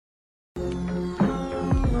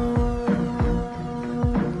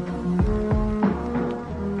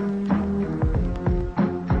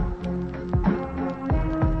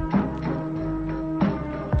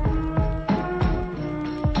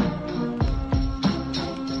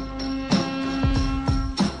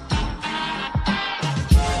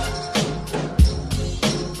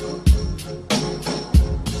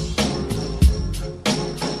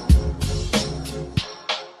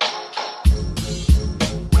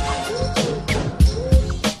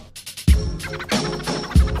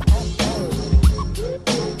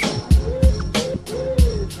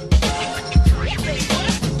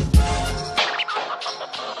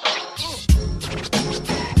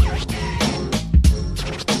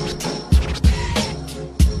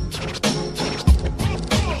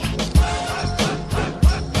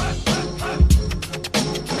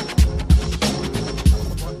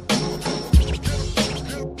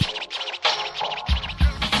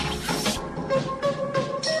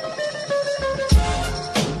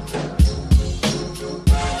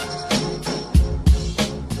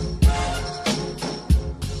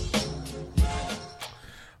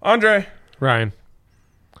Andre. Ryan.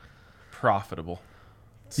 Profitable.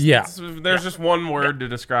 Yeah. There's just one word to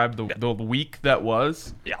describe the week that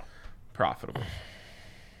was. Yeah. Profitable.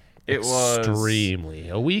 It was extremely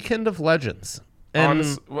a weekend of legends.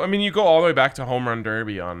 And I mean, you go all the way back to Home Run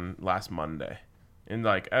Derby on last Monday, and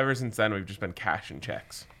like ever since then, we've just been cashing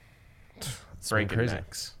checks, breaking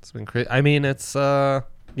necks. It's been crazy. I mean, it's I've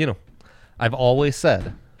always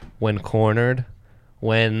said, when cornered,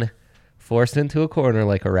 when forced into a corner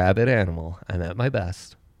like a rabid animal, I'm at my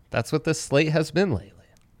best. That's what this slate has been lately.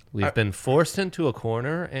 We've been forced into a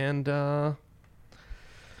corner, and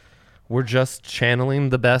we're just channeling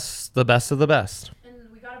the best of the best. And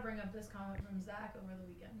we got to bring up this comment from Zach over the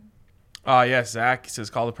weekend. Yes, Zach says,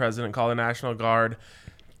 call the president, call the National Guard.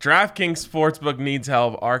 DraftKings Sportsbook needs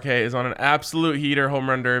help. RK is on an absolute heater Home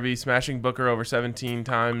Run Derby, smashing Booker over 17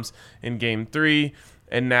 times in Game 3,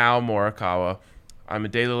 and now Morikawa. I'm a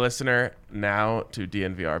daily listener now to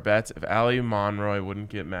DNVR bets. If Ali Monroy wouldn't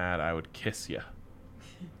get mad, I would kiss you.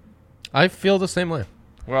 I feel the same way.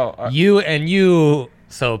 Well, you,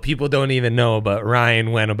 so people don't even know, but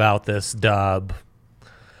Ryan went about this dub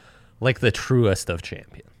like the truest of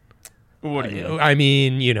champion. What do you mean? I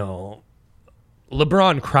mean,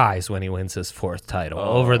 LeBron cries when he wins his fourth title.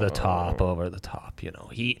 Over the top.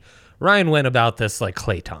 Ryan went about this like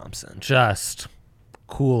Klay Thompson, just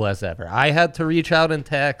cool as ever. I had to reach out and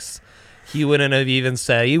text. He wouldn't have even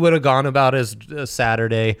said. He would have gone about his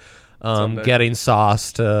Saturday, getting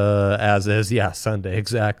sauced as is. Yeah, Sunday,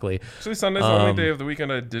 exactly. Actually, Sunday's the only day of the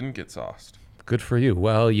weekend I didn't get sauced. Good for you.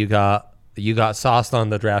 Well, you got sauced on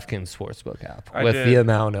the DraftKings Sportsbook app with did. the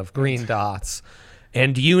amount of green dots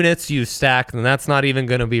and units you stacked, and that's not even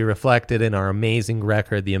going to be reflected in our amazing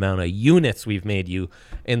record, the amount of units we've made you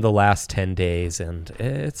in the last 10 days, and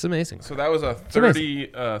it's amazing. So that was a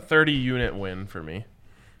 30 unit win for me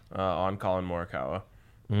on Colin Morikawa.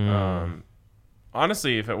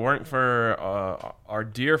 Honestly, if it weren't for our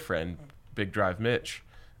dear friend, Big Drive Mitch,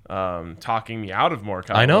 talking me out of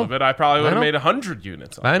Morikawa a little bit, I probably would have made 100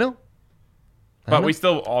 units on it. I know. But we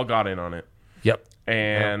still all got in on it. Yep.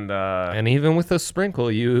 And even with a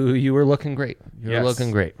sprinkle, you were looking great. You were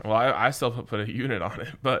looking great. Well, I still put a unit on it,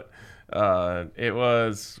 but it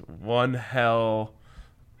was one hell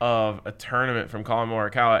of a tournament from Colin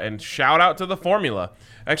Morikawa. And shout out to the formula.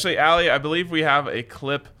 Actually, Allie, I believe we have a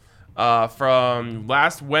clip from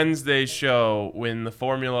last Wednesday's show when the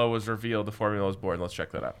formula was revealed. The formula was born. Let's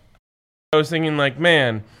check that out. I was thinking, like,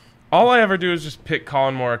 man, all I ever do is just pick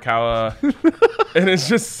Colin Morikawa, and it's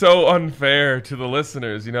just so unfair to the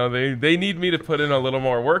listeners. They need me to put in a little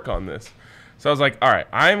more work on this. So I was like, all right,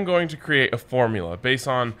 I'm going to create a formula based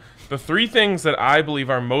on the three things that I believe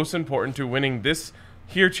are most important to winning this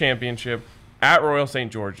here championship at Royal St.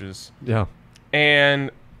 George's. Yeah. And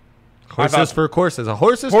horses for courses.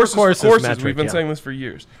 Horses for courses metric, We've been saying this for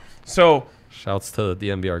years. So shouts to the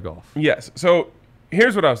DNVR Golf. Yes. So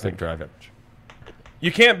here's what I was thinking. Drive image.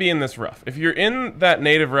 You can't be in this rough. If you're in that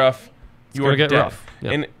native rough, you are dead. Rough.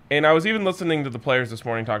 Yep. And I was even listening to the players this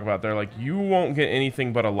morning talk about, they're like, you won't get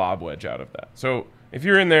anything but a lob wedge out of that. So if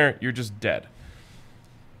you're in there, you're just dead.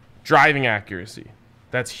 Driving accuracy.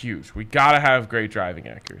 That's huge. We got to have great driving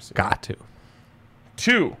accuracy. Got to.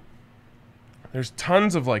 2, there's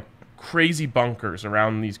tons of like crazy bunkers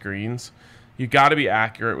around these greens. You got to be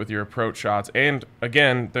accurate with your approach shots. And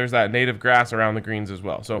again, there's that native grass around the greens as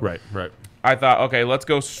well. So Right. I thought, okay, let's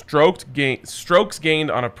go strokes gained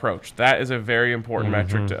on approach. That is a very important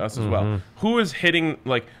metric to us as well. Who is hitting,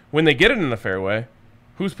 like, when they get it in the fairway,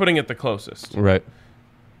 who's putting it the closest? Right.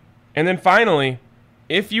 And then finally,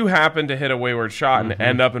 if you happen to hit a wayward shot and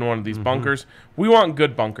end up in one of these bunkers, we want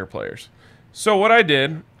good bunker players. So what I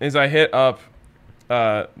did is I hit up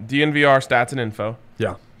DNVR Stats and Info.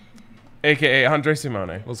 Yeah. A.K.A. Andre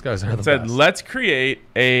Simone. Those guys are the said, best. let's create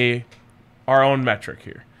our own metric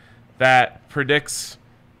here that predicts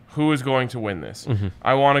who is going to win this.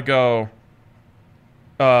 I want to go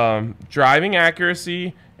driving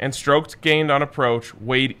accuracy and strokes gained on approach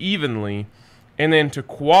weighed evenly. And then to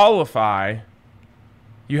qualify,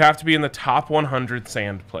 you have to be in the top 100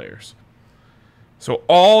 sand players. So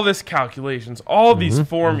all this calculations, all these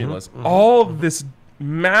formulas, all this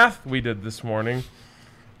math we did this morning,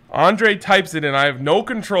 Andre types it in. I have no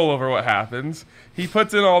control over what happens. He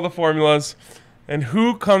puts in all the formulas. And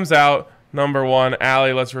who comes out number one?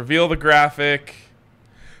 Allie, let's reveal the graphic.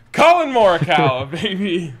 Colin Morikawa,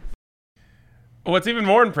 baby. What's even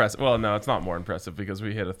more impressive? Well, no, it's not more impressive because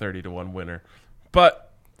we hit a 30-1 winner.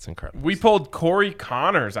 But it's incredible. We pulled Corey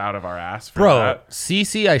Connors out of our ass for that.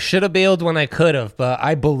 CC, I should have bailed when I could have, but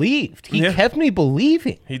I believed. He kept me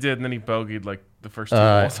believing. He did, and then he bogeyed like the first two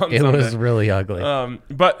holes on it Sunday. was really ugly.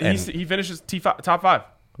 But he finishes top 5.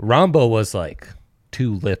 Rombo was like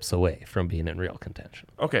 2 lips away from being in real contention.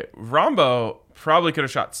 Okay, Rombo probably could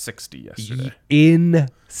have shot 60 yesterday.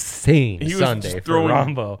 Insane He was Sunday just for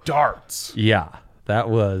throwing Rombo. darts. Yeah, that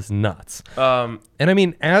was nuts. And I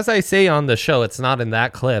mean, as I say on the show, it's not in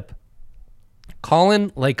that clip.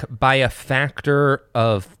 Colin, like by a factor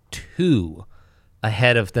of 2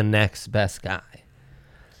 ahead of the next best guy.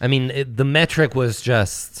 I mean, the metric was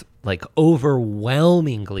just like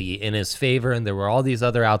overwhelmingly in his favor, and there were all these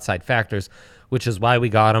other outside factors, which is why we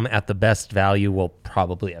got him at the best value we'll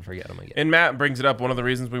probably ever get him again. And Matt brings it up. One of the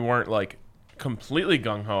reasons we weren't like completely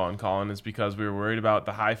gung-ho on Colin is because we were worried about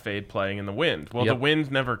the high fade playing in the wind. Well, the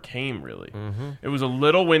wind never came, really. It was a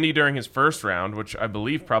little windy during his first round, which I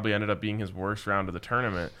believe probably ended up being his worst round of the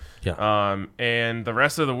tournament. Yeah. And the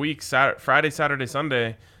rest of the week, Friday, Saturday,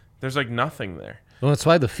 Sunday, there's like nothing there. Well, that's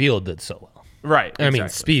why the field did so well. Right. I mean,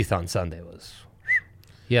 exactly. Spieth on Sunday was...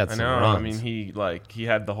 He had I some know. runs. I mean, he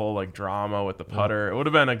had the whole like drama with the putter. It would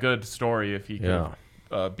have been a good story if he could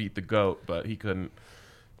beat the GOAT, but he couldn't.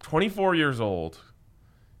 24 years old.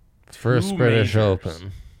 First 2 British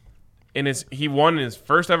majors. Open. He won his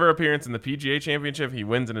first ever appearance in the PGA Championship. He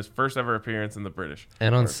wins in his first ever appearance in the British.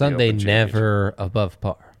 And on or the Sunday, Open Championship. never above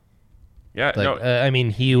par. Yeah, Like, no, I mean,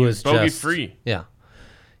 he was bogey just... free. Yeah.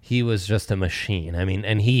 He was just a machine. I mean,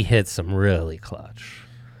 and he hit some really clutch.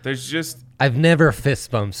 There's just I've never fist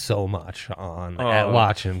bumped so much at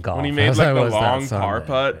watching golf. when he made as like I the was that long par Sunday.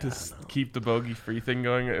 putt to Yeah, keep the bogey free thing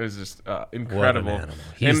going. It was just what an incredible. animal.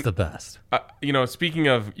 He's And, the best. speaking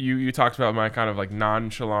of you talked about my kind of like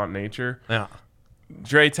nonchalant nature. Yeah.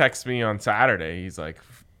 Dre texts me on Saturday. He's like,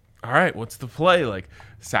 all right, what's the play? Like,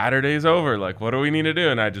 Saturday's over. Like, what do we need to do?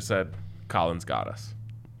 And I just said, Colin's got us.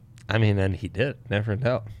 I mean, and he did. Never in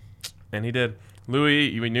doubt. And he did.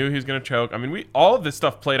 Louis, we knew he was going to choke. I mean, all of this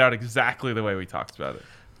stuff played out exactly the way we talked about it.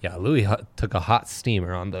 Yeah, Louis took a hot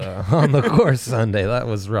steamer on the course Sunday. That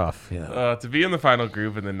was rough. Yeah. To be in the final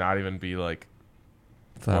group and then not even be like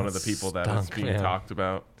one of the people that is being talked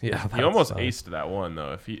about. Yeah, He almost aced that one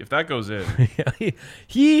though. If that goes in, yeah,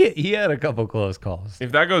 he had a couple close calls.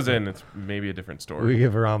 if that goes in, it's maybe a different story. We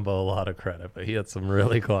give Rambo a lot of credit, but he had some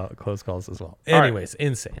really close calls as well. All right. Anyways,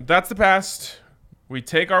 insane. That's the past. We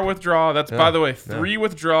take our withdrawal. That's, by the way, 3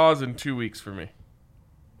 withdrawals in 2 weeks for me.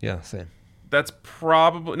 Yeah, same. That's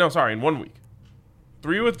probably... No, sorry, in 1 week.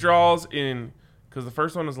 3 withdrawals in... Because the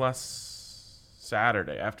first one was last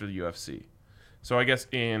Saturday after the UFC. So I guess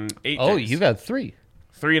in 8 days. Oh, you've had 3.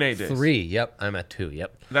 3 in 8 days. 3. Yep, I'm at 2.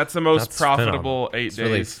 Yep. That's the most That's profitable phenomenal. 8 It's days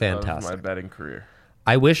really of fantastic. my betting career.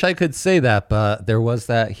 I wish I could say that, but there was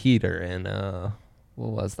that heater in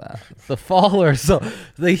what was that? The fall or so.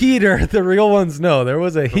 The heater, the real ones know. There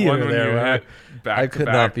was a one heater when there you where hit back I to could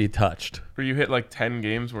back. not be touched. Where you hit like 10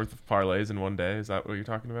 games worth of parlays in one day. Is that what you're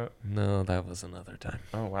talking about? No, that was another time.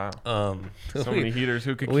 Oh, wow. So we- many heaters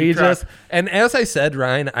who could keep We track. and as I said,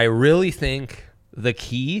 Ryan, I really think the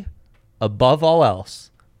key above all else,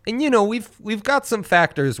 and we've got some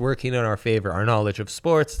factors working in our favor: our knowledge of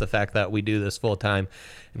sports, the fact that we do this full time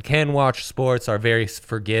and can watch sports, our very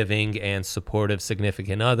forgiving and supportive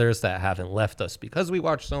significant others that haven't left us because we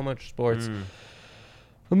watch so much sports.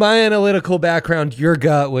 My analytical background, your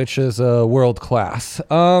gut, which is world class.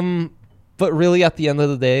 But really, at the end of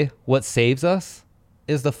the day, what saves us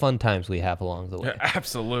is the fun times we have along the way. Yeah,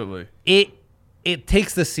 absolutely. It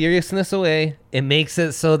takes the seriousness away. It makes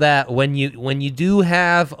it so that when you do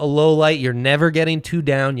have a low light, you're never getting too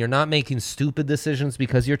down. You're not making stupid decisions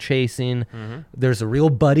because you're chasing. There's a real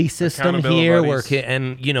buddy system Accountability here buddies.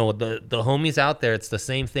 and the homies out there, it's the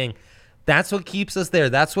same thing. That's what keeps us there.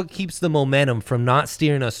 That's what keeps the momentum from not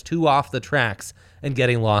steering us too off the tracks and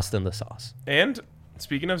getting lost in the sauce. And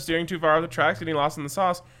speaking of steering too far off the tracks, getting lost in the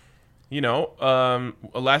sauce, a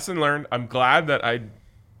lesson learned. I'm glad that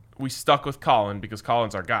we stuck with Colin because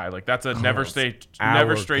Colin's our guy. Like that's a never stray too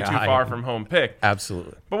guy. far from home pick.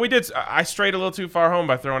 Absolutely. But I strayed a little too far home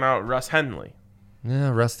by throwing out Russ Henley.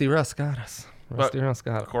 Yeah, Rusty Russ got us. Rusty Russ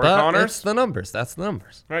got us. Corey But Connors? it's the numbers. That's the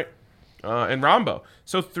numbers. Right. And Rombo.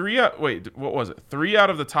 So 3 out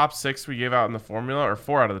of the top 6 we gave out in the formula, or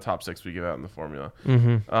 4 out of the top 6 we gave out in the formula.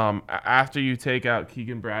 After you take out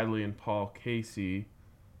Keegan Bradley and Paul Casey.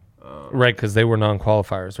 Right, because they were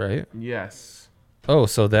non-qualifiers, right? Yes. Oh,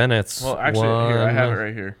 so then it's Well, actually, here, I have it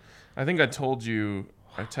right here. I think I told you,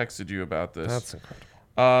 I texted you about this. That's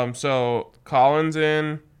incredible. So Colin's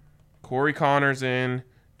in, Corey Connors in,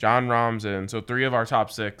 John Rahm's in. So 3 of our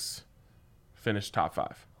top 6 finished top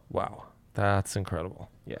 5. Wow. That's incredible.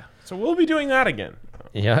 Yeah. So we'll be doing that again.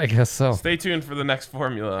 Yeah, I guess so. Stay tuned for the next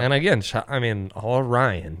formula. And again, all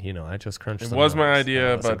Ryan, I just crunched. It was my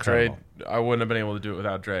idea, but incredible. Dre, I wouldn't have been able to do it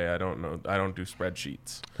without Dre. I don't know. I don't do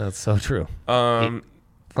spreadsheets. That's so true. Um,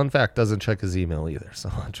 Fun fact, doesn't check his email either. So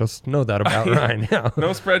just know that about Ryan. Yeah.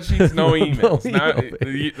 No spreadsheets, no emails.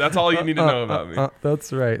 email, That's all you need to know about me.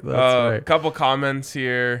 That's right. That's A right. couple comments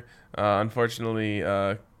here. Unfortunately,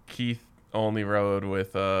 Keith only rode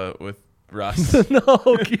with Russ. No,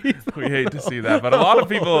 Keith. We hate to see that, but a lot of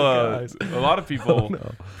people,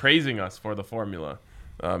 no. praising us for the formula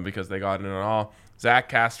because they got in it all. Zach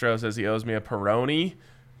Castro says he owes me a Peroni.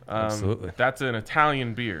 Absolutely. That's an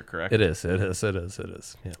Italian beer, correct? It is.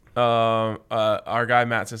 Yeah. Our guy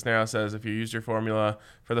Matt Cisnero says if you used your formula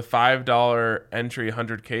for the $5 entry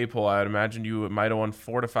 100K pool, I would imagine you might have won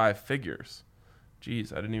 4 to 5 figures.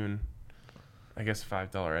 Jeez, I didn't even. I guess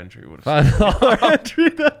 $5 entry would have. $5 entry.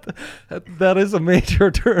 That is a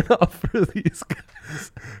major turnoff for these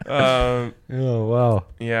guys. Oh wow.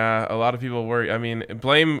 Yeah, a lot of people worry. I mean,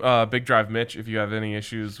 blame Big Drive Mitch if you have any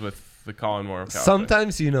issues with the Colin Moore.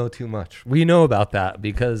 Sometimes you know too much. We know about that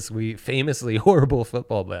because we famously horrible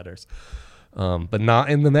football bettors, but not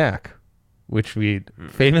in the MAC, which we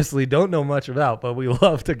famously don't know much about, but we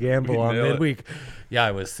love to gamble on midweek. Yeah,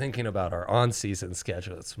 I was thinking about our on-season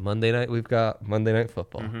schedule. It's Monday night. We've got Monday Night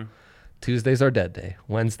Football. Mm-hmm. Tuesday's our dead day.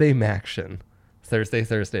 Wednesday, Maction.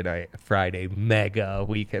 Thursday night. Friday, mega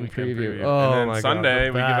weekend preview. Oh, and then my Sunday,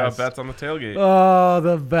 God, we give out bets on the tailgate. Oh,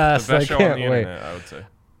 the best. The best I show can't on the wait. internet, I would say.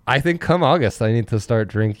 I think come August, I need to start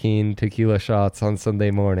drinking tequila shots on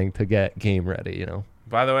Sunday morning to get game ready,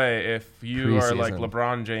 By the way, if you are like Preseason.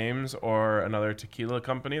 LeBron James or another tequila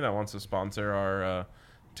company that wants to sponsor our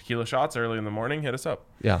tequila shots early in the morning, hit us up.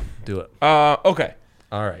 Yeah, do it. Okay.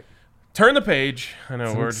 All right. Turn the page. I know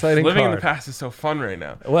It's an we're just exciting living in card. the past is so fun right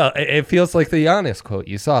now. Well, it feels like the Giannis quote.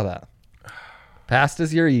 You saw that. Past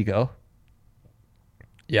is your ego.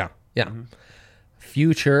 Yeah. Mm-hmm.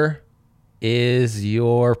 Future is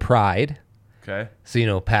your pride. Okay.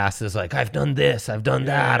 So, past is like, I've done this, I've done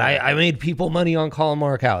that. Yeah. I made people money on Colin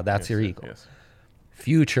Morikawa. That's your ego. Yes.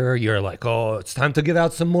 Future, you're like, oh, it's time to give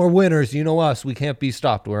out some more winners. You know us. We can't be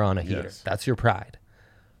stopped. We're on a heater. Yes. That's your pride.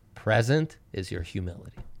 Present is your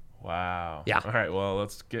humility. Wow. Yeah. All right. Well,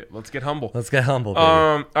 let's get humble. Let's get humble, baby.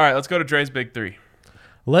 All right. Let's go to Dre's big three.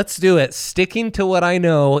 Let's do it. Sticking to what I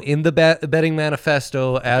know in the betting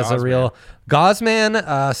manifesto as a real Gosman,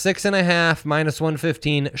 6.5 minus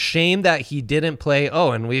 115. Shame that he didn't play.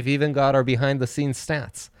 Oh, and we've even got our behind the scenes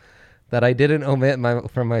stats that I didn't omit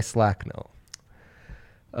from my Slack note.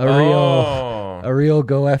 A real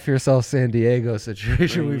go F yourself San Diego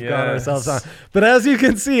situation we've got ourselves on. But as you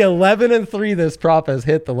can see, 11-3 this prop has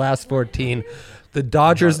hit the last 14. The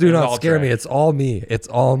Dodgers do not scare me. It's all me. It's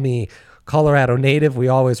all me. Colorado native, we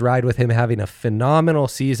always ride with him having a phenomenal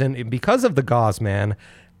season because of the Gosman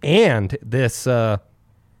and this high-end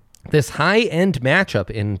matchup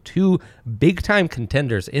in two big-time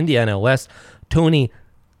contenders in the NL West. Tony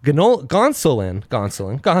Gonsolin,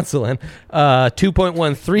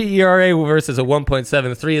 2.13 ERA versus a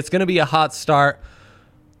 1.73. It's going to be a hot start,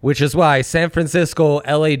 which is why San Francisco,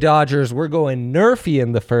 LA Dodgers, we're going Nerfy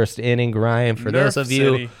in the first inning. Ryan, for those of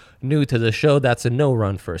you new to the show, that's a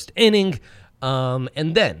no-run first inning.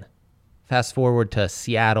 And then fast forward to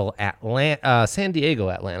Seattle, San Diego,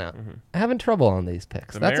 Atlanta. Mm-hmm. I'm having trouble on these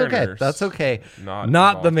picks. That's okay. That's okay.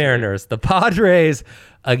 Not the Mariners. The Padres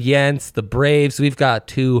against the Braves. We've got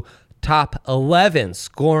two top 11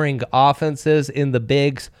 scoring offenses in the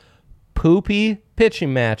Bigs. Poopy pitching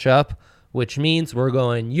matchup, which means we're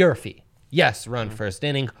going Yerfy. Yes, run first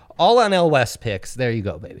inning. All on L West picks. There you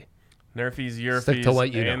go, baby. Nerfy's, Yerfy's,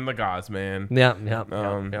 and the Gosman.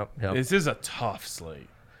 Yep. This is a tough slate.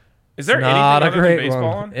 Is there not anything a other great than baseball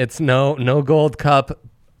one. on? It's no Gold Cup.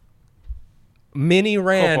 Mini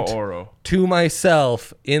rant Copa Oro. to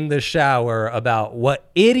myself in the shower about what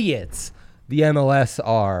idiots the MLS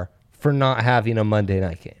are for not having a Monday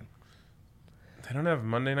night game. They don't have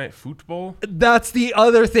Monday Night Football? That's the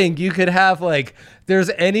other thing. You could have, there's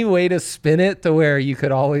any way to spin it to where you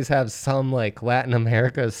could always have some, Latin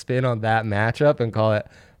America spin on that matchup and call it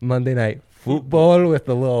Monday Night Football with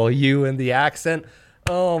the little U in the accent.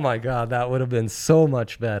 Oh, my God. That would have been so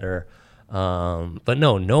much better. But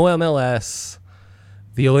no MLS.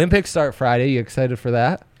 The Olympics start Friday. You excited for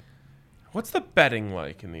that? What's the betting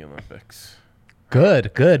like in the Olympics?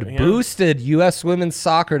 Good. Yeah. Boosted U.S. women's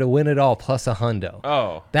soccer to win it all plus a hundo.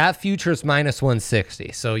 Oh. That future's minus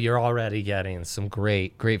 160, so you're already getting some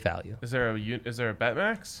great value. Is there a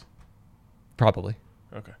BetMax? Probably.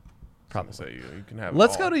 Okay. Probably. So you can have.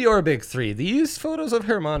 Let's all. go to your big three. These photos of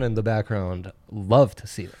Herman in the background. Love to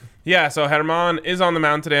see them. Yeah, so Herman is on the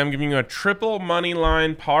mound today. I'm giving you a triple money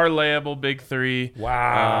line parlayable big three.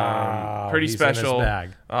 Wow, pretty he's in his special.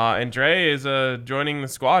 bag. And Dre is joining the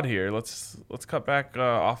squad here. Let's cut back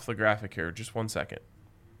off the graphic here. Just 1 second.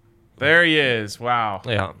 There he is. Wow.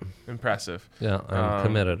 Yeah, Impressive. yeah, I'm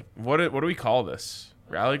committed. What do we call this?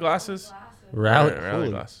 Rally glasses? Rally Rally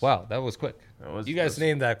glass. Wow, that was quick. You guys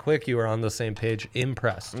named that quick. You were on the same page.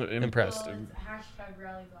 Impressed. Impressed. Well, it's hashtag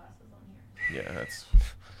rally glasses on here. Yeah, that's.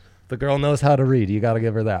 The girl knows how to read. You got to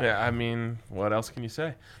give her that. Yeah, I mean, what else can you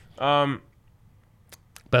say?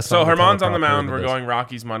 Best So on the Herman's on the teleprompter mound. of We're this. going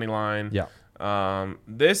Rockies money line. Yeah.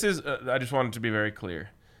 This is. I just wanted to be very clear.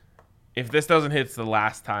 If this doesn't hit, it's the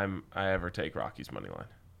last time I ever take Rockies money line.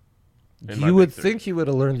 in my You would big three. think you would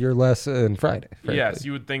have learned your lesson Friday. Frankly. Yes,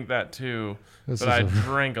 you would think that too. This But is I a-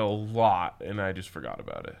 drank a lot and I just forgot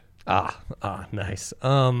about it. Nice.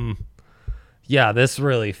 Yeah, this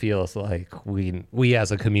really feels like we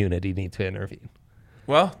as a community need to intervene.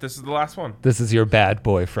 Well, this is the last one. This is your bad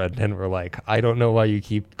boyfriend, and we're like, I don't know why you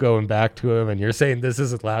keep going back to him, and you're saying this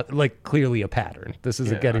is like clearly a pattern. This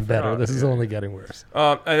isn't Yeah, getting I better. forgot, This is yeah. only getting worse.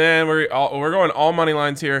 And then we're going all money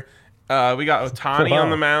lines here. We got Ohtani Wow. on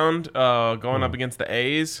the mound going up against the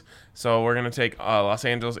A's. So we're going to take Los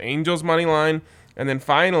Angeles Angels money line. And then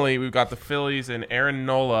finally, we've got the Phillies and Aaron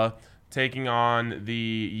Nola taking on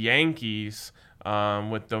the Yankees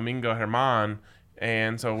with Domingo Germán.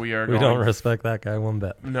 And so we are We going... don't respect that guy one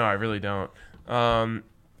bit. No, I really don't.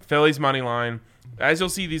 Phillies money line. As you'll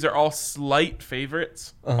see, these are all slight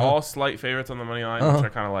favorites. All slight favorites on the money line, which I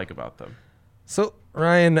kind of like about them. So,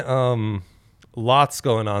 Ryan, lots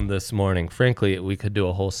going on this morning. Frankly, we could do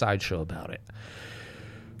a whole sideshow about it.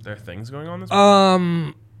 There are things going on this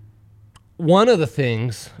morning? One of the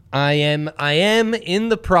things I am in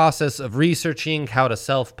the process of researching how to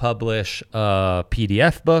self-publish a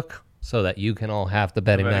PDF book so that you can all have the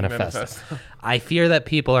betting Betting manifesto. Manifesto. I fear that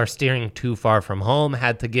people are steering too far from home.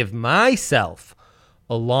 Had to give myself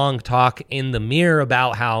a long talk in the mirror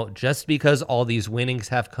about how just because all these winnings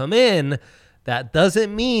have come in, that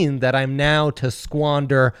doesn't mean that I'm now to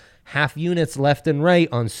squander half units left and right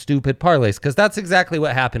on stupid parlays, because that's exactly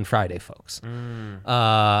what happened Friday, folks.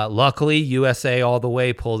 Luckily, USA all the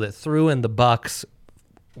way pulled it through, and the Bucks,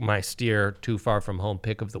 my steer too far from home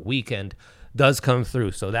pick of the weekend, does come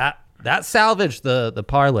through. So that salvaged the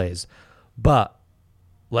parlays. But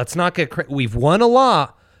let's not get we've won a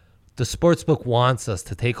lot. The sportsbook wants us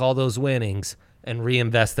to take all those winnings and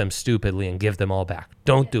reinvest them stupidly and give them all back.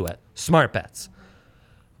 Don't do it. Smart bets.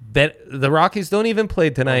 The Rockies don't even play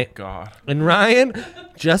tonight. Oh, God. And Ryan,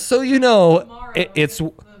 just so you know, Tomorrow, it's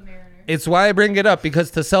the Mariners. it's why I bring it up, because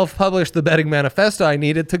to self-publish the betting manifesto, I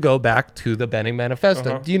needed to go back to the betting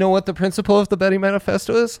manifesto. Do you know what the principle of the betting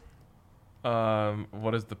manifesto is?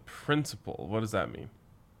 What is the principle? What does that mean?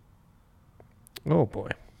 Oh boy,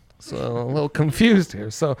 so a little confused here.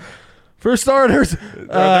 So, for starters, Are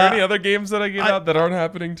there any other games that I get out that aren't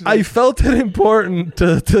happening today? I felt it important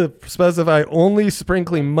to specify only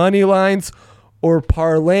sprinkling money lines or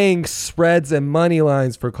parlaying spreads and money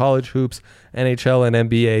lines for college hoops, NHL, and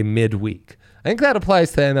NBA midweek. I think that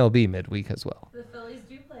applies to MLB midweek as well. The Phillies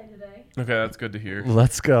do play today. Okay, that's good to hear.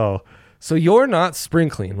 Let's go. So you're not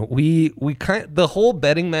sprinkling. The whole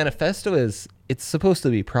betting manifesto is it's supposed to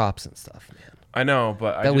be props and stuff, man. I know,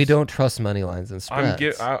 but That we don't trust money lines and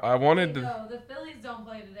spreads. I wanted to. No, the Phillies don't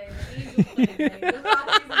play today. The Angels play today. The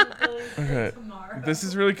Rockies and the Phillies play Okay. tomorrow. This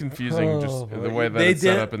is really confusing, just the way that They it's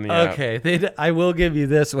set did- up in the app. Okay, I will give you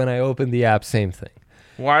this. When I open the app, same thing.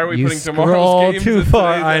 Why are we You putting scroll tomorrow's games too in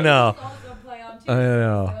far. today's I app? know. The Phillies also play on Tuesday. I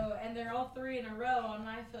know. So, and they're all 3 in a row on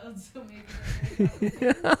my phone, so maybe.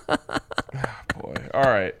 Boy. All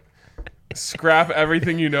right. Scrap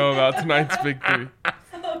everything you know about tonight's big three.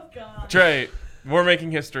 Oh, God. Trey, we're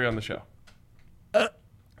making history on the show.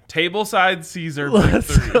 Tableside Caesar big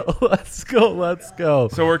Let's three. go. Let's go. Let's go.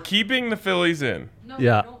 So we're keeping the Phillies in. No,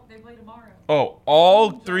 Yeah. they don't. They play tomorrow. Oh,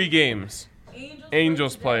 all 3 games.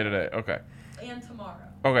 Angels Play today. Okay. And tomorrow.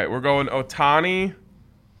 Okay, we're going Ohtani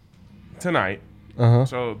tonight. Uh-huh.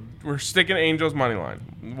 So we're sticking Angels money line.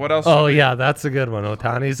 What else? Oh yeah, that's a good one.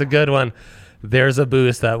 Otani's a good one. There's a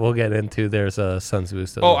boost that we'll get into. There's a Suns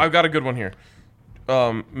boost. as Oh, well. I've got a good one here.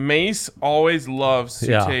 Mace always loves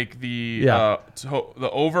to Yeah. take the Yeah. the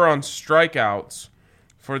over on strikeouts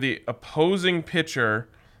for the opposing pitcher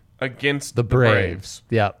against the Braves.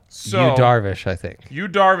 Yeah. So- you Darvish, I think. Yu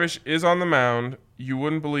Darvish is on the mound. You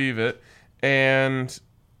wouldn't believe it, and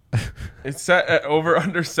it's set at over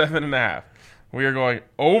under 7.5. We are going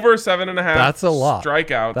over 7.5. That's a lot.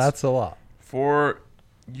 Strikeouts. That's a lot. for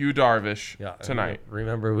You Darvish Yeah, tonight.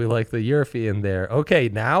 Remember, we like the Yurfie in there. Okay,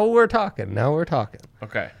 now we're talking.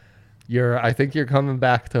 Okay. I think you're coming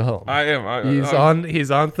back to home. I am.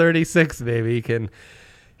 He's on 36, baby.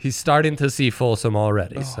 He's starting to see Folsom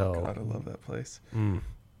already. Oh, so God, I love that place. All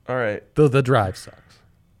right. though the drive sucks.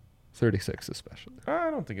 36 especially. I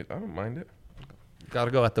don't mind it. Got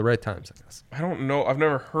to go at the right times, I guess. I don't know. I've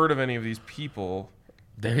never heard of any of these people,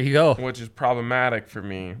 There you go. which is problematic for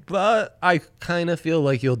me. But I kind of feel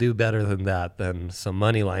like you'll do better than some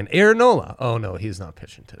money line. Aaron Nola. Oh no, he's not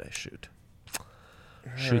pitching today. Shoot.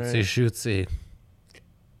 Shootsy.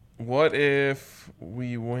 What if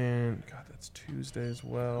we win? God, that's Tuesday as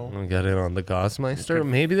well. We'll get in on the Gosmeister.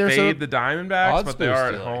 Maybe there's Fade the Diamondbacks, odds but they are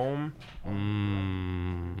at boost,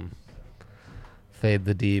 home. Fade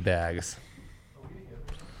the D-bags.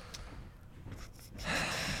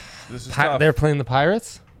 This is tough. They're playing the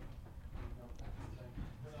Pirates?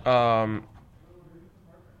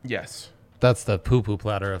 Yes. That's the poo-poo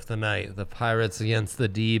platter of the night. The Pirates against the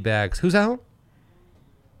D-bags. Who's at home?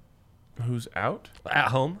 Who's out? At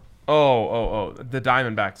home. Oh. The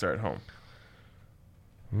Diamondbacks are at home.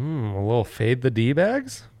 A little fade the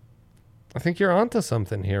D-bags? I think you're onto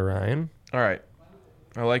something here, Ryan. All right.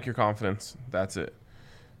 I like your confidence. That's it.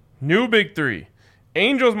 New big three.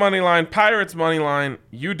 Angels money line, Pirates money line,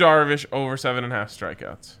 Yu Darvish over 7.5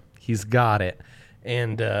 strikeouts. He's got it.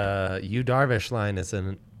 And Yu Darvish line is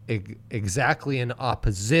exactly in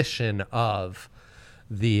opposition of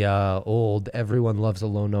the old everyone loves a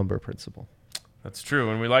low number principle. That's true,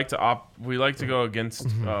 and we like to go against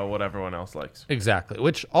what everyone else likes. Exactly.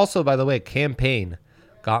 Which also, by the way, Campaign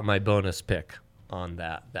got my bonus pick on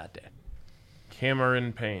that day.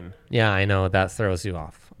 Cameron Payne. Yeah, I know that throws you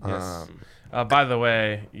off. Yes. By the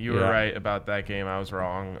way, you were right about that game. I was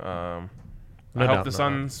wrong. I hope the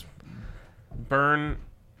Suns burn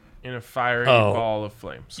in a fiery ball of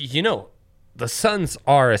flames. You know, the Suns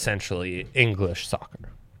are essentially English soccer.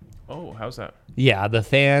 Oh, how's that? Yeah, the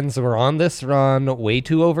fans were on this run, way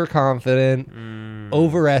too overconfident,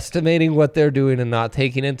 overestimating what they're doing and not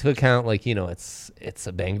taking into account, like, you know, it's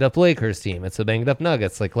a banged up Lakers team. It's a banged up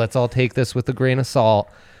Nuggets. Like, let's all take this with a grain of salt.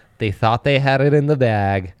 They thought they had it in the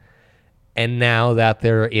bag. And now that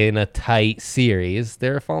they're in a tight series,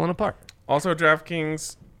 they're falling apart. Also,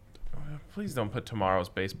 DraftKings, please don't put tomorrow's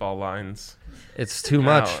baseball lines. It's too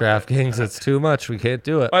much, DraftKings. It's too much. We can't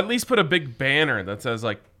do it. Or at least put a big banner that says,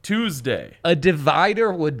 like, Tuesday. A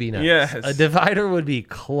divider would be nice. Yes. A divider would be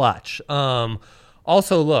clutch.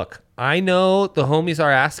 Also, look, I know the homies are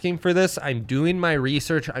asking for this. I'm doing my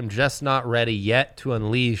research. I'm just not ready yet to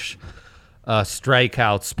unleash a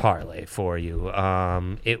strikeouts parlay for you.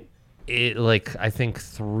 It like I think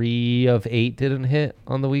 3 of 8 didn't hit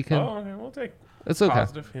on the weekend. Oh, okay. We'll take It's okay.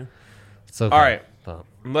 positive. Yeah. It's okay. All right. But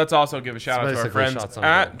Let's also give a shout out to our basically friends shots on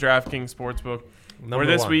at DraftKings Sportsbook, where Number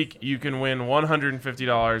this one. week you can win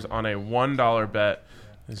 $150 on a $1 bet.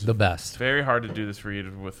 It's the best. very hard to do this for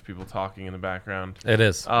you with people talking in the background. It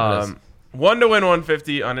is. It is. One to win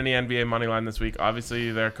 150 on any NBA money line this week.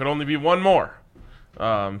 Obviously, there could only be one more.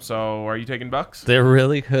 So, are you taking Bucks? There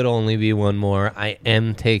really could only be one more. I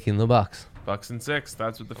am taking the Bucks. Bucks and 6.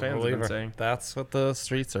 That's what the fans have been saying. That's what the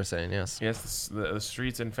streets are saying, yes. Yes, the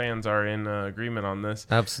streets and fans are in agreement on this.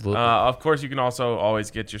 Absolutely. Of course, you can also always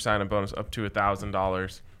get your sign-up bonus up to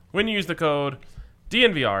 $1,000 when you use the code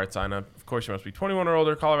DNVR at sign-up. Of course, you must be 21 or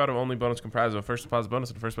older. Colorado only bonus comprised of a first deposit bonus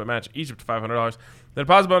and a first bet match, each up to $500. The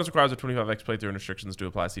deposit bonus requires a 25x playthrough and restrictions do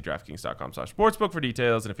apply. See DraftKings.com/sportsbook for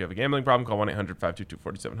details. And if you have a gambling problem, call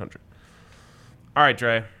 1-800-522-4700. All right,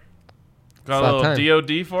 Dre. Got a little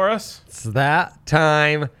DOD for us? It's that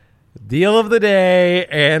time. Deal of the day.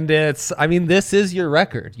 And this is your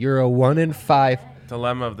record. You're a 1-5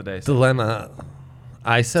 Dilemma of the day. dilemma.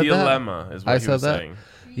 I said Dilemma that. is what I he said was that. saying.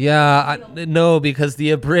 Yeah, no, because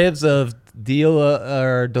the abribs of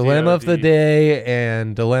dilemma of the day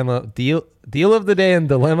and deal of the day and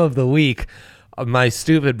dilemma of the week, my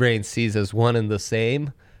stupid brain sees as one and the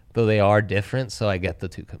same, though they are different. So I get the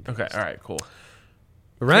two confused. Okay, all right, cool.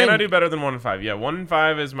 Ryan, Can I do better than 1-5? Yeah,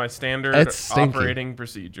 1-5 is my standard operating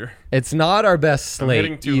procedure. It's not our best slate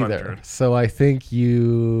hitting 200. either, so I think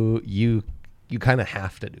you kind of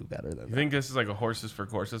have to do better than You that. think this is like a horses for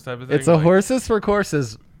courses type of thing? It's a horses for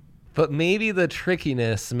courses, but maybe the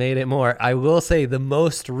trickiness made it more. I will say the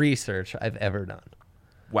most research I've ever done.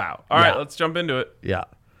 Wow. All right, let's jump into it. Yeah,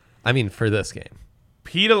 I mean for this game.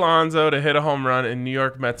 Pete Alonso to hit a home run and New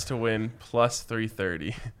York Mets to win plus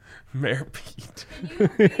 330. Mayor Pete.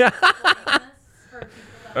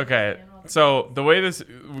 Okay, so the way this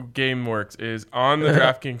game works is on the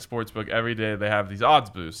DraftKings Sportsbook every day they have these odds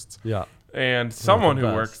boosts. Yeah. And someone who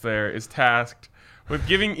best. works there is tasked with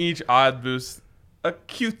giving each odd boost a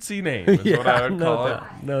cutesy name is what I would call it.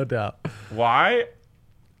 No doubt. Why?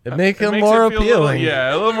 It makes It him makes more it feel appealing.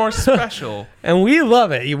 a little more special. And we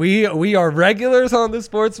love it. We are regulars on the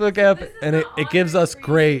Sportsbook app, This is and the it gives us Andre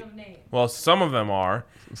great. creation of names. Well, some of them are.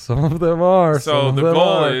 Some of them are. some So of the them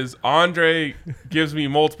goal are. is Andre gives me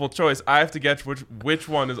multiple choice. I have to guess which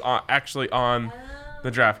one is actually on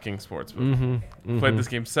the DraftKings Sportsbook. Played this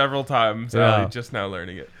game several times. Yeah. Just now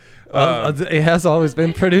learning it. It has always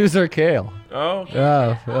been producer Kale. Oh,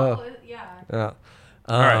 Yeah. Oh, yeah. Yeah.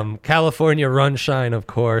 right. California Run Shine, of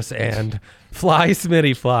course, and Fly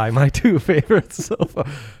Smitty Fly, my two favorites so far.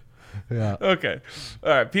 Yeah. okay. All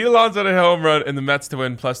right. Pete Alonso to hit a home run and the Mets to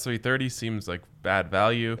win plus 330 seems like bad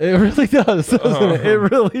value. It really does, doesn't it? It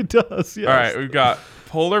really does. Yes. All right. We've got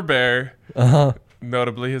Polar Bear, Uh-huh.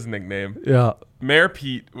 notably his nickname. Yeah. Mayor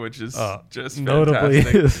Pete, which is just Notably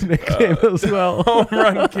fantastic. his nickname as well. Home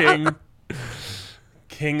Run King.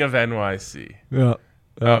 King of NYC. Yeah.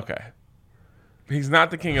 Okay. He's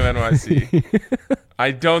not the king of NYC.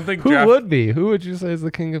 I don't think Who would be? Who would you say is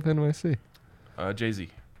the king of NYC? Jay-Z.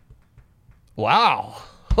 Wow.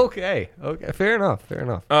 Okay. Fair enough.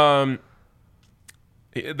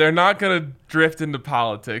 They're not going to drift into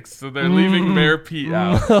politics, so they're leaving Mayor Pete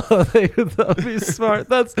out. That'd be smart.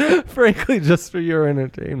 That's frankly just for your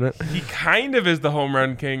entertainment. He kind of is the home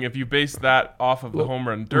run king if you base that off of the home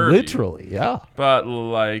run derby. Literally, yeah. But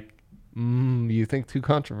like, You think too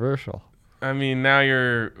controversial? I mean, now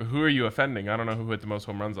who are you offending? I don't know who hit the most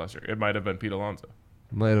home runs last year. It might have been Pete Alonso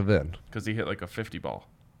Might have been. because he hit like a 50 ball.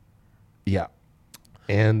 Yeah.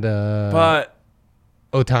 And But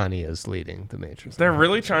Otani is leading the majors. they're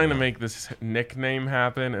really trying to make this nickname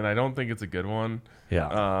happen, and I don't think it's a good one.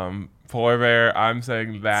 Yeah. Polar Bear, I'm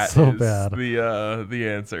saying that So is bad. the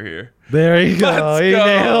answer here. There you go. Let's You go.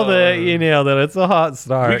 nailed it. It's a hot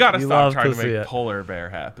start. We got to You stop love trying to see make it. Polar Bear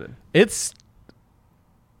happen. It's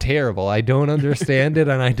terrible. I don't understand it,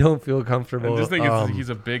 and I don't feel comfortable. I just think he's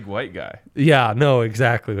a big white guy. Yeah, no,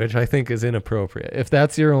 exactly, which I think is inappropriate. If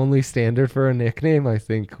that's your only standard for a nickname, I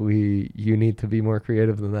think you need to be more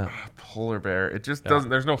creative than that. Polar Bear. It just doesn't.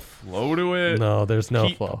 There's no flow to it. No, there's no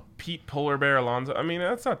Pete, flow. Pete Polar Bear Alonso. I mean,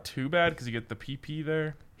 that's not too bad because you get the PP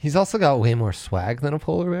there. He's also got way more swag than a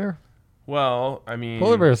polar bear. Well, I mean,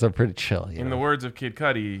 Polar bears are pretty chill. in the words of Kid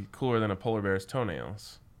Cudi, cooler than a polar bear's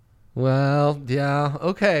toenails. Well, yeah,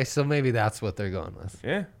 okay, so maybe that's what they're going with.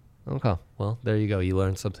 Yeah. Okay, well, there you go. You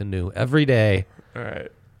learn something new every day. All right.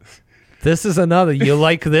 This is another. You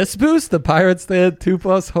like this boost? The Pirates, they had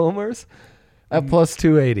 2+ homers at plus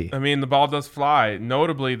 280. I mean, the ball does fly.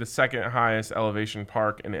 Notably, the second highest elevation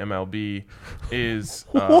park in MLB is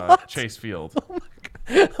Chase Field.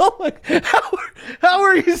 Oh my! How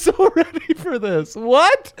are you so ready for this?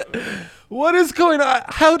 What? What is going on?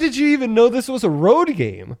 How did you even know this was a road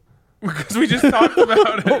game? Because we just talked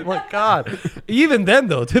about Oh it. my god! Even then,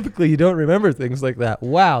 though, typically you don't remember things like that.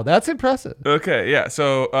 Wow, that's impressive. Okay, yeah.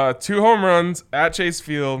 So 2 home runs at Chase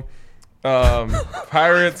Field.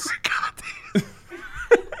 Pirates.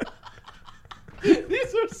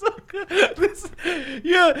 These are so good.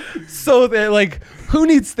 Yeah. So they're like, who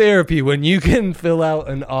needs therapy when you can fill out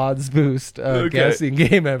an odds boost guessing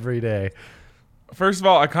game every day? First of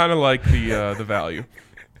all, I kind of like the value.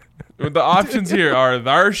 The options here are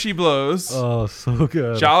There She Blows, Oh, so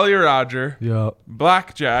good. Jolly Roger, Yeah.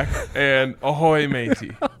 Blackjack, and Ahoy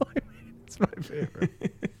Matey. It's my favorite.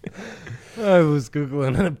 I was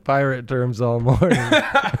Googling pirate terms all morning.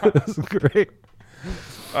 It was great.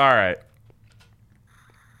 All right.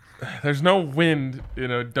 There's no wind in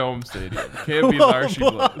a dome stadium. Can't be There She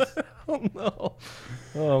Blows. Oh, no.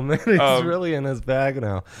 Oh, man, he's Um, really in his bag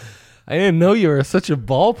now. I didn't know you were such a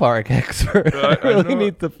ballpark expert. I I really know.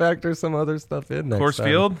 need to factor some other stuff in next Coors time.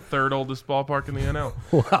 Field, third oldest ballpark in the NL.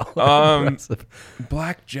 Wow. Impressive.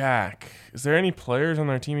 Blackjack. Is there any players on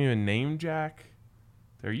their team even named Jack?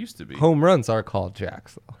 There used to be. Home runs are called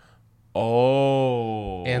jacks, though.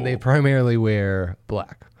 Oh. And they primarily wear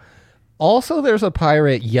black. Also, there's a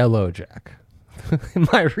pirate yellow jack.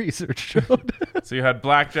 My research showed. So you had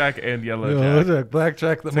Blackjack and Yellow Jack.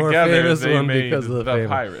 Blackjack, the more Together, famous they one made because of the fame.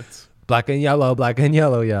 Pirates. Black and yellow,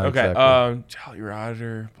 yeah. Okay, Exactly. Jolly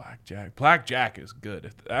Roger, Blackjack. Blackjack is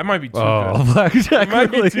good. That might be too Oh, good. blackjack It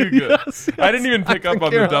might really, be too good. yes, I didn't even pick up think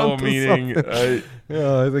on the you're double onto meaning. something.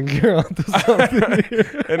 Yeah, I think you're onto something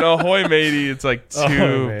here. And Ahoy Matey, it's like too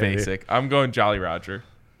Ahoy Matey. basic. I'm going Jolly Roger.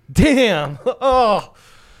 Damn. Oh.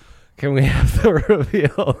 Can we have the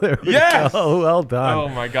reveal? There we Yes! go. Well done. Oh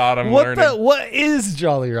my god, I'm what learning. what is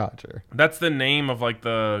Jolly Roger? That's the name of like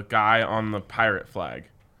the guy on the pirate flag.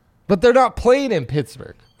 But they're not playing in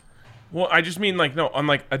Pittsburgh. Well, I just mean like no, on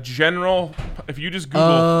like a general. If you just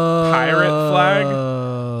Google pirate flag,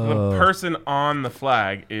 the person on the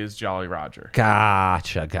flag is Jolly Roger.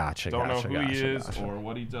 Gotcha. Don't know who he is or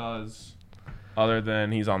what he does, other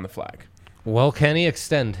than he's on the flag. Well, can he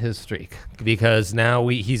extend his streak? Because now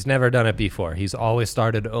he's never done it before. He's always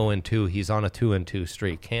started 0-2. He's on a 2-2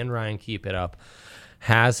 streak. Can Ryan keep it up?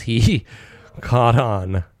 Has he caught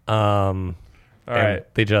on? All right.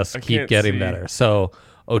 They just keep getting better. So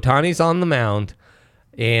Ohtani's on the mound,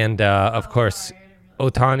 and of course,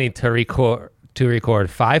 Ohtani to record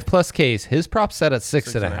 5+ Ks. His prop set at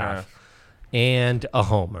 6.5, and a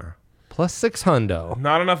homer plus 600.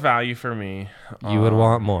 Not enough value for me. You would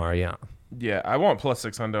want more, yeah. Yeah, I want plus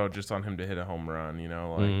 600 just on him to hit a home run. You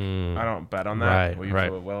know, like I don't bet on that. We've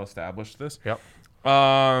well established this. Yep.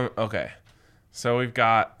 Okay, so we've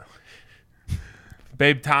got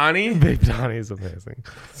Babe Tani. Babe Tani is amazing.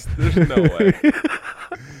 There's no way.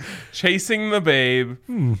 Chasing the Babe.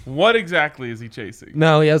 What exactly is he chasing?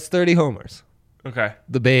 No, he has 30 homers. Okay.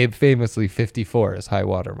 The Babe famously 54 is high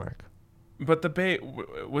water mark. But the Babe,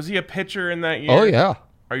 was he a pitcher in that year? Oh, yeah.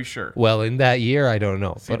 Are you sure? Well, in that year, I don't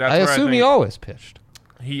know. See, but I assume he always pitched.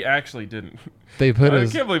 He actually didn't. They put I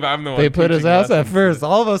can't believe I'm the one. They put his ass at lessons. first.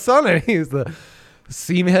 All of a sudden, he's the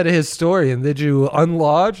seam head of his story. And did you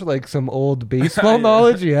unlodge like some old baseball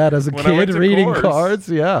knowledge you had as a When I went kid to reading course. cards?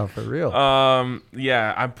 Yeah, for real.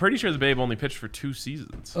 Yeah, I'm pretty sure the Babe only pitched for 2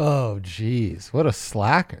 seasons. Oh, jeez. What a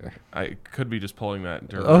slacker. I could be just pulling that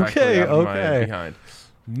directly out of my behind.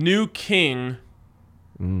 New King.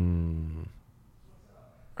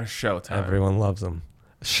 A Showtime. Everyone loves him.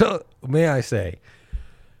 May I say,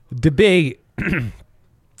 debate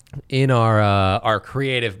in our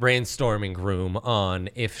creative brainstorming room on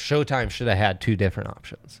if Showtime should have had 2 different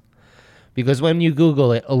options. Because when you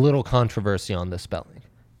Google it, a little controversy on the spelling.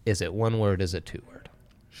 Is it 1 word? Is it 2 word?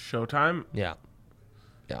 Showtime? Yeah.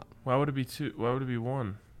 Why would it be 2? Why would it be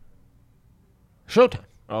 1? Showtime.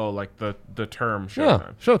 Oh, like the term Showtime.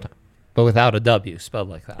 Yeah, Showtime. But without a W, spelled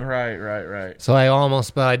like that. Right. So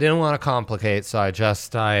but I didn't want to complicate, so I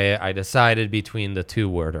decided between the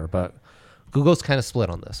 2-worder. But Google's kind of split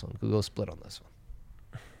on this one.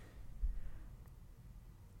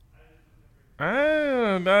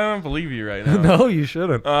 I don't believe you right now. No, you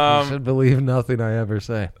shouldn't. You should believe nothing I ever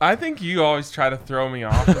say. I think you always try to throw me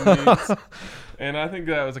off in these, and I think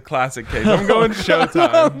that was a classic case. I'm going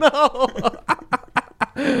Showtime. No.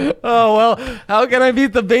 Oh, well, how can I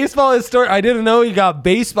beat the baseball historian? I didn't know he got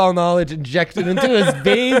baseball knowledge injected into his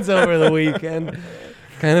veins over the weekend.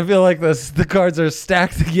 Kind of feel like the cards are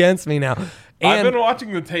stacked against me now. I've been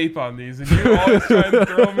watching the tape on these, and you always try to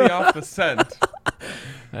throw me off the scent.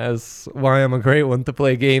 That's why I'm a great one to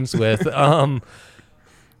play games with.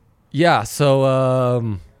 Yeah,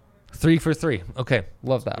 so 3 for 3. Okay,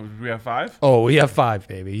 love that. We have 5? Oh, we have 5,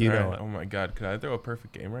 baby. You All know right. it. Oh, my God. Could I throw a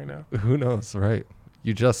perfect game right now? Who knows, right?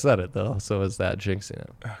 You just said it, though, so is that jinxing it?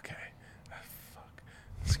 Okay. Fuck.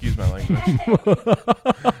 Excuse my language.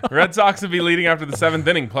 Red Sox would be leading after the 7th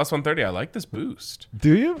inning, plus 130. I like this boost.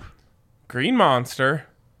 Do you? Green Monster.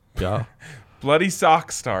 Yeah. Bloody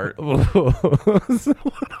sock start. I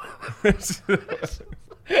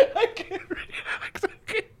can't react.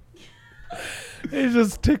 They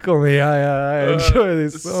just tickle me. I enjoy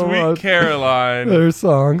these so Sweet much. Caroline. Their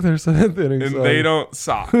song, their 7th inning And song. they don't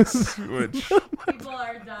socks, which People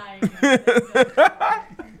are dying.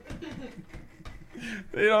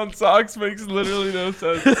 they don't socks makes literally no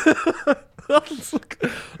sense.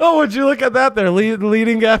 Oh, would you look at that? They're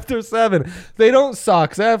leading after 7. They don't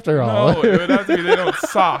socks after all. No, it would have to be they don't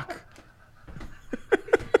sock.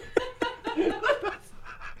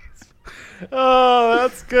 Oh,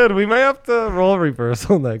 that's good. We might have to roll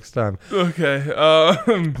reversal next time. Okay. Oh,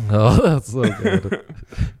 that's so good.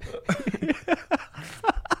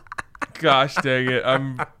 Gosh dang it.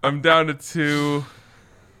 I'm down to 2.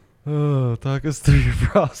 Oh, talk us through your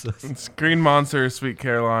process. It's Green Monster, Sweet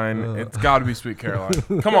Caroline. It's got to be Sweet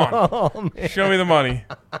Caroline. Come on. Oh, man. Show me the money.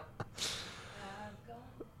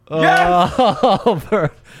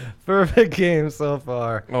 Oh, perfect game so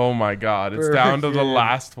far. Oh my God. It's Perfect down to the game.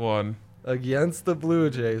 last one. Against the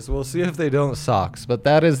Blue Jays. We'll see if they don't socks, but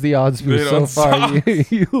that is the odds boost They so don't far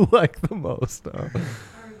socks. you like the most. Though. Are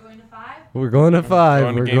we going to 5? We're going to 5.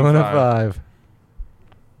 Going to We're game going to 5. 5.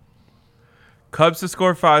 Cubs to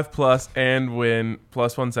score 5+ and win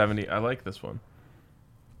plus 170. I like this one.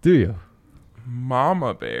 Do you?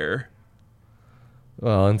 Mama Bear.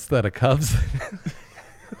 Well, instead of Cubs.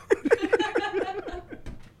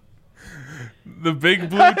 The big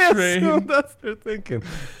blue I train. assume that's what they're thinking.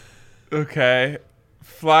 Okay.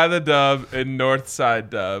 Fly the Dub and North Side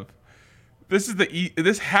Dub. This is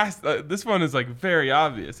this one is like very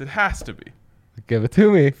obvious. It has to be. Give it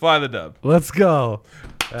to me. Fly the dub. Let's go.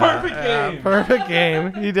 Perfect game. Perfect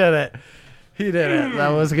game. He did it. That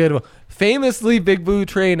was a good one. Famously, Big Blue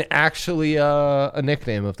Train actually a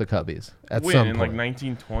nickname of the Cubbies at When, some in point. like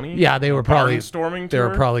 1920? Yeah, they were probably storming. They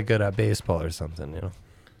were probably good at baseball or something, you know.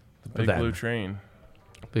 Big then. Blue Train.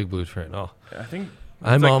 Big Blue Train. Oh, I think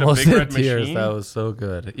I'm like the almost Big in Red tears. Machine. That was so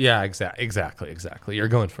good. Yeah, exactly. You're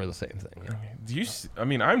going for the same thing. Yeah. Do you? I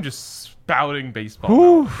mean, I'm just spouting baseball.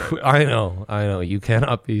 Whew, knowledge right now. I know. You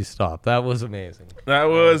cannot be stopped. That was amazing. That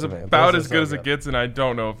was amazing. about This as is good so as it good. gets, and I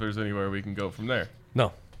don't know if there's anywhere we can go from there.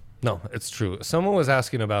 No, it's true. Someone was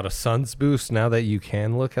asking about a Suns boost. Now that you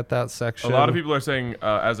can look at that section, A lot of people are saying,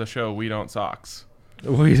 as a show, we don't socks.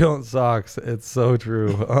 We don't socks. It's so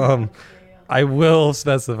true. I will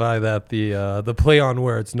specify that the play on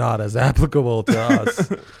words not as applicable to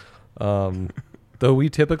us. Though we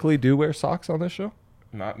typically do wear socks on this show.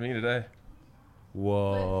 Not me today.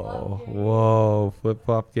 Whoa, flip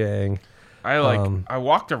flop gang. I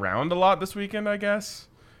walked around a lot this weekend, I guess.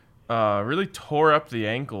 Really tore up the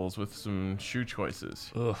ankles with some shoe choices.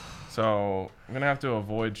 Ugh. So I'm gonna have to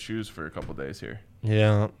avoid shoes for a couple days here.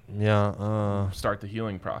 Yeah. Start the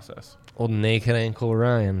healing process. Old naked ankle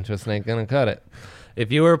Ryan just ain't gonna cut it.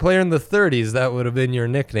 If you were a player in the 30s, that would have been your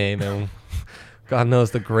nickname, and God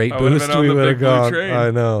knows the great I would've boost been on we the would have Big Blue gone. Train.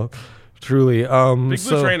 I know, truly. Big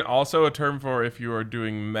Blue Train, also a term for if you are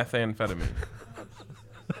doing methamphetamine.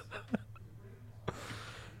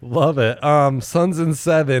 Love it. Suns in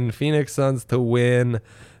 7. Phoenix Suns to win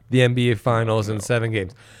the NBA Finals in 7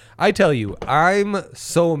 games. I tell you, I'm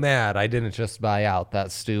so mad I didn't just buy out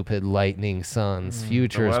that stupid Lightning Suns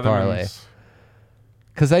futures parlay.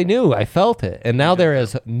 Because I felt it. And now there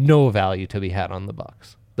is no value to be had on the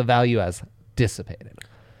Bucks. The value has dissipated.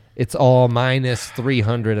 It's all minus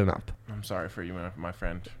 300 and up. I'm sorry for you, my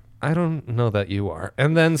friend. I don't know that you are.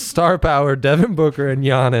 And then star power, Devin Booker and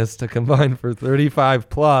Giannis to combine for 35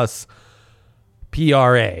 plus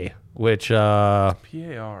PRA, which,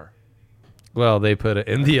 PAR. well, they put it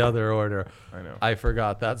in the other order. I know. I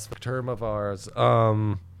forgot. That's a term of ours.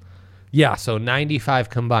 Yeah, so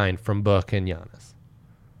 95 combined from Book and Giannis.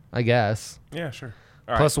 I guess. Yeah, sure.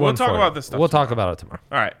 All right. Plus We'll 140. talk about this stuff. We'll talk tomorrow. about it tomorrow.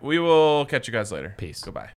 All right. We will catch you guys later. Peace.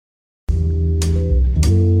 Goodbye.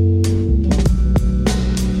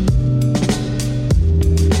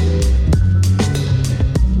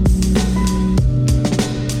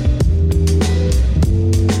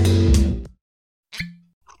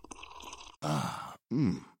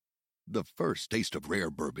 The first taste of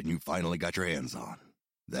rare bourbon you finally got your hands on.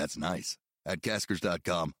 That's nice. At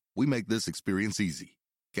Caskers.com, we make this experience easy.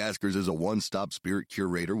 Caskers is a one-stop spirit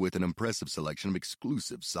curator with an impressive selection of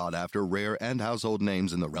exclusive, sought-after, rare, and household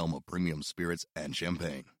names in the realm of premium spirits and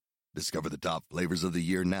champagne. Discover the top flavors of the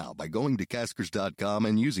year now by going to Caskers.com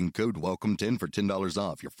and using code WELCOME10 for $10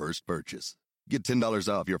 off your first purchase. Get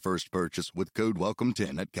 $10 off your first purchase with code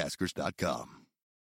WELCOME10 at Caskers.com.